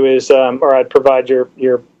give you is, or I'd provide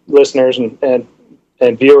your listeners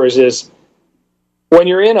and viewers, is when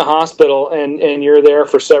you're in a hospital and you're there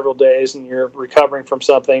for several days and you're recovering from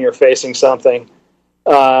something or facing something,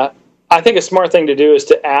 I think a smart thing to do is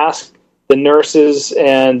to ask the nurses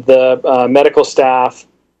and the medical staff,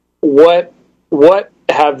 what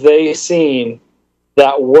have they seen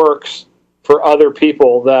that works for other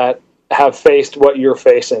people that have faced what you're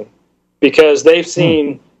facing, because they've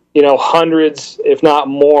seen, hundreds, if not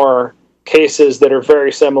more, cases that are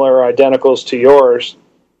very similar or identicals to yours.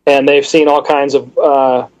 And they've seen all kinds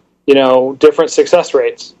of, different success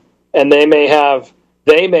rates. And they may have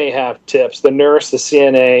tips. The nurse, the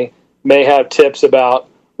CNA may have tips about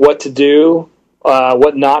what to do,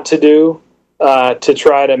 what not to do, to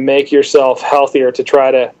try to make yourself healthier, to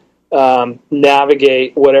try to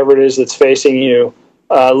navigate whatever it is that's facing you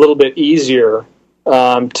a little bit easier.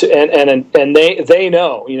 And they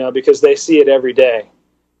know, because they see it every day.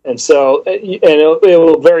 And so, it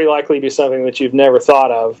will very likely be something that you've never thought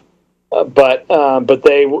of, but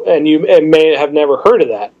you may have never heard of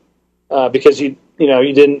that, because you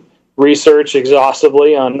didn't research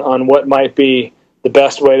exhaustively on what might be the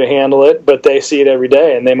best way to handle it. But they see it every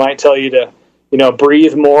day, and they might tell you to,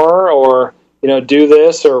 breathe more, or do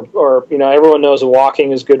this, or everyone knows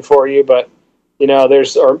walking is good for you, but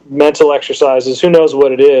there's mental exercises. Who knows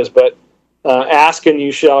what it is, but ask and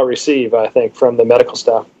you shall receive, I think, from the medical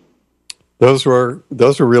staff. Those were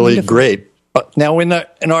really Wonderful. Great. Now, in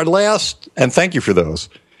our last, and thank you for those,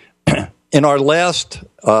 in our last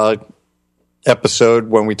episode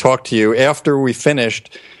when we talked to you, after we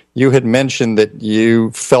finished, you had mentioned that you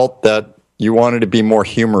felt that you wanted to be more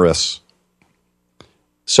humorous.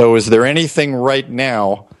 So is there anything right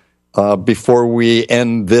now, before we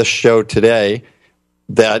end this show today,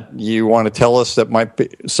 that you want to tell us that might be,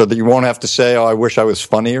 so that you won't have to say, "Oh, I wish I was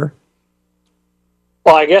funnier"?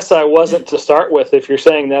 Well, I guess I wasn't to start with, if you're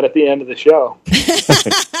saying that at the end of the show.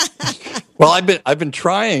 Well, I've been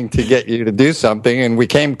trying to get you to do something, and we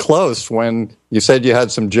came close when you said you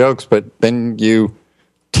had some jokes, but then you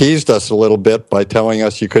teased us a little bit by telling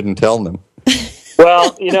us you couldn't tell them.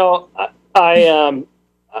 Well,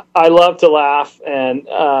 I love to laugh, and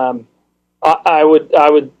I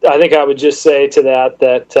think I would just say to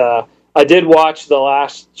that I did watch the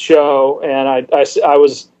last show, and I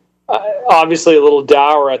was obviously a little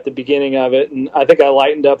dour at the beginning of it, and I think I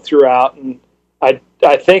lightened up throughout, and I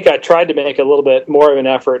think I tried to make a little bit more of an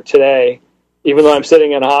effort today, even though I'm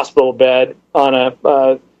sitting in a hospital bed on a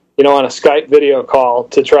Skype video call,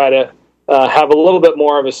 to try to have a little bit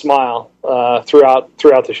more of a smile throughout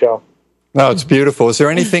the show. No, it's beautiful. Is there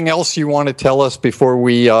anything else you want to tell us before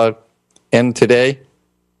we end today?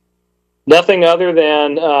 Nothing other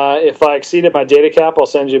than if I exceeded my data cap, I'll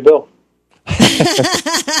send you a bill.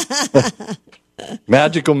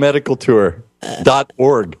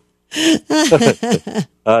 MagicalMedicalTour.org.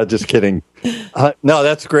 Just kidding. No,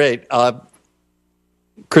 that's great.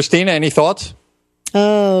 Christina, any thoughts?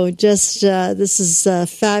 Oh, just this is a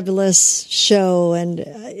fabulous show, and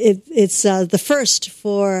it's the first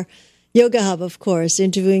for Yoga Hub, of course,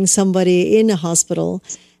 interviewing somebody in a hospital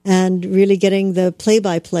and really getting the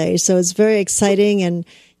play-by-play. So it's very exciting, and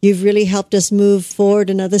you've really helped us move forward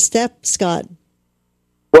another step, Scott.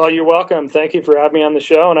 Well, you're welcome. Thank you for having me on the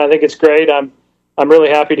show, and I think it's great. I'm really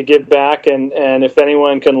happy to give back, and if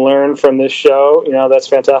anyone can learn from this show, that's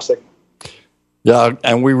fantastic. Yeah,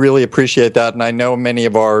 and we really appreciate that, and I know many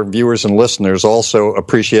of our viewers and listeners also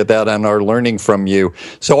appreciate that and are learning from you.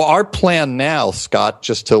 So our plan now, Scott,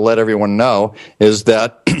 just to let everyone know, is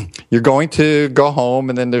that you're going to go home,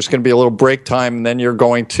 and then there's going to be a little break time, and then you're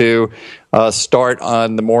going to start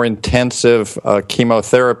on the more intensive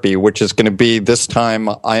chemotherapy, which is going to be, this time,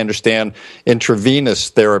 I understand, intravenous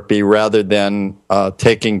therapy rather than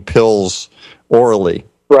taking pills orally.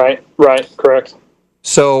 Right, correct.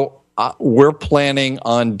 So we're planning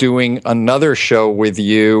on doing another show with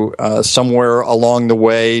you somewhere along the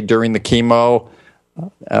way during the chemo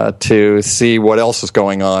to see what else is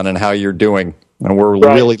going on and how you're doing. And we're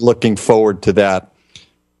really looking forward to that.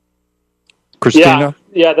 Christina?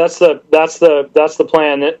 Yeah, that's the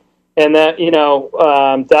plan. And that,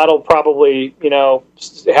 that'll probably,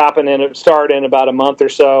 happen and start in about a month or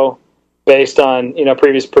so based on,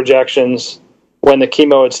 previous projections, when the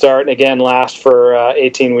chemo would start, and again last for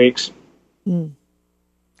 18 weeks. Are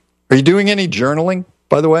you doing any journaling,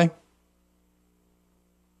 by the way?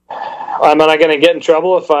 Am I going to get in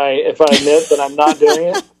trouble if I admit that I'm not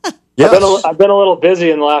doing it? Yes. I've been a little busy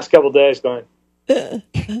in the last couple of days going.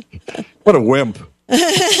 What a wimp.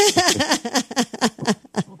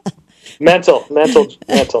 Mental.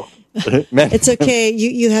 It's okay.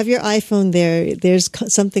 You have your iPhone there. There's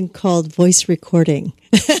something called voice recording.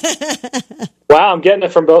 Wow, I'm getting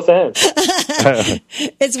it from both ends.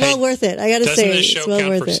 It's well worth it. I got to say, this show it's well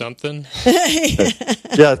count worth for it. Something?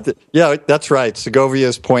 Yeah, that's right. Segovia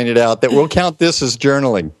has pointed out that we'll count this as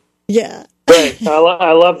journaling. Yeah. Great.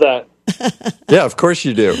 I love that. Yeah, of course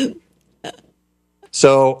you do.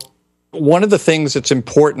 So one of the things that's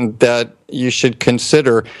important that you should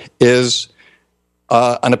consider is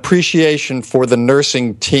an appreciation for the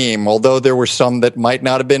nursing team. Although there were some that might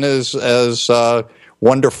not have been as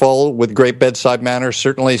wonderful with great bedside manners,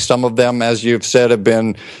 certainly some of them, as you've said, have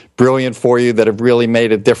been brilliant for you, that have really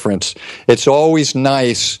made a difference. It's always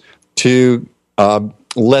nice to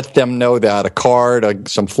let them know that. A card,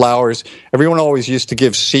 some flowers. Everyone always used to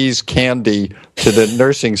give C's candy to the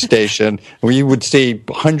nursing station. We would see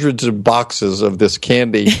hundreds of boxes of this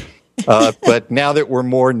candy. But now that we're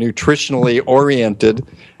more nutritionally oriented,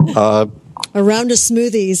 a round of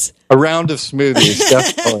smoothies. A round of smoothies,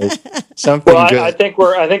 definitely. Something well, good. I think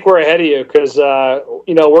we're ahead of you because we're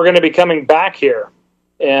going to be coming back here,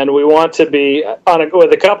 and we want to be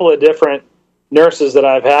with a couple of different nurses that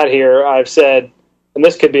I've had here. I've said, and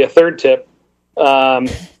this could be a third tip. Why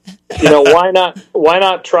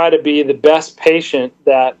not try to be the best patient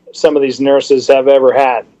that some of these nurses have ever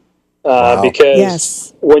had? Wow.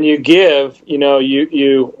 Because when you give,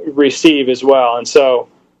 you receive as well. And so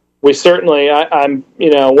we certainly, I'm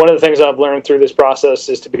one of the things I've learned through this process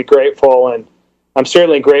is to be grateful. And I'm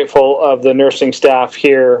certainly grateful of the nursing staff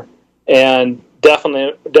here, and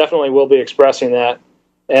definitely will be expressing that.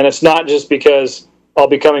 And it's not just because I'll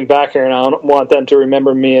be coming back here and I want them to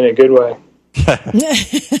remember me in a good way.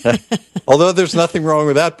 Although there's nothing wrong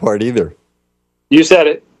with that part either. You said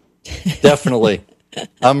it. Definitely.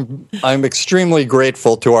 I'm extremely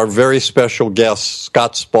grateful to our very special guest,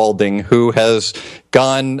 Scott Spaulding, who has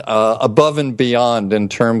gone above and beyond in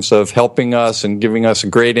terms of helping us and giving us a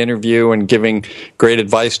great interview and giving great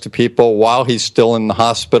advice to people while he's still in the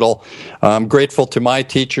hospital. I'm grateful to my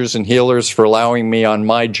teachers and healers for allowing me on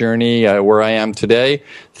my journey where I am today.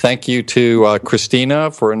 Thank you to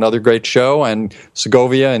Christina for another great show, and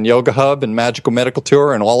Segovia and Yoga Hub and Magical Medical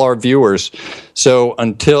Tour, and all our viewers. So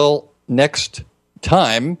until next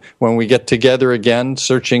time, when we get together again,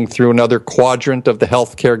 searching through another quadrant of the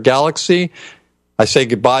healthcare galaxy, I say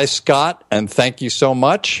goodbye, Scott, and thank you so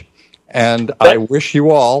much. And I wish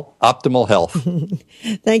you all optimal health.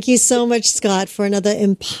 Thank you so much, Scott, for another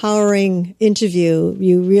empowering interview.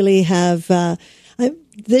 You really have,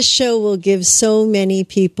 this show will give so many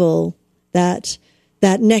people that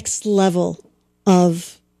next level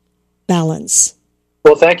of balance.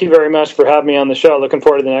 Well, thank you very much for having me on the show. Looking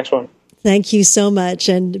forward to the next one. Thank you so much,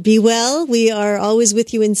 and be well. We are always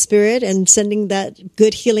with you in spirit and sending that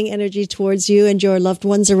good healing energy towards you and your loved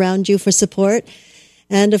ones around you for support.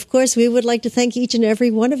 And of course, we would like to thank each and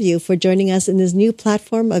every one of you for joining us in this new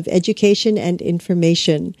platform of education and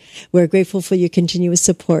information. We're grateful for your continuous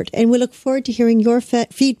support, and we look forward to hearing your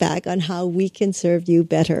feedback on how we can serve you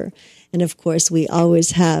better. And of course, we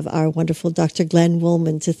always have our wonderful Dr. Glenn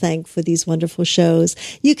Woolman to thank for these wonderful shows.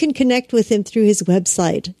 You can connect with him through his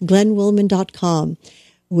website, glennwoolman.com,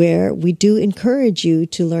 where we do encourage you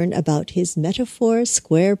to learn about his Metaphor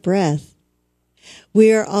Square Breath.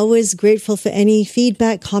 We are always grateful for any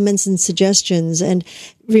feedback, comments, and suggestions. And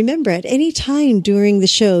remember, at any time during the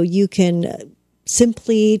show, you can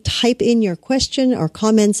simply type in your question or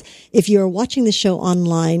comments if you're watching the show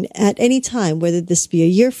online at any time, whether this be a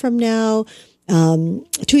year from now, 2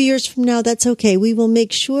 years from now, that's okay. We will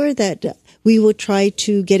make sure that we will try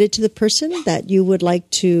to get it to the person that you would like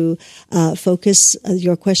to focus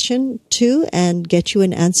your question to and get you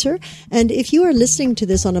an answer. And if you are listening to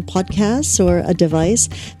this on a podcast or a device,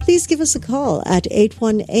 please give us a call at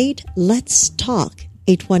 818-LETS-TALK.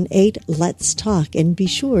 818-LETS-TALK, and be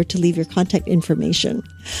sure to leave your contact information.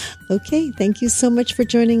 Okay, thank you so much for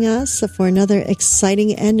joining us for another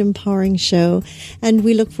exciting and empowering show, and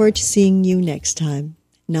we look forward to seeing you next time.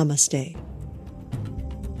 Namaste.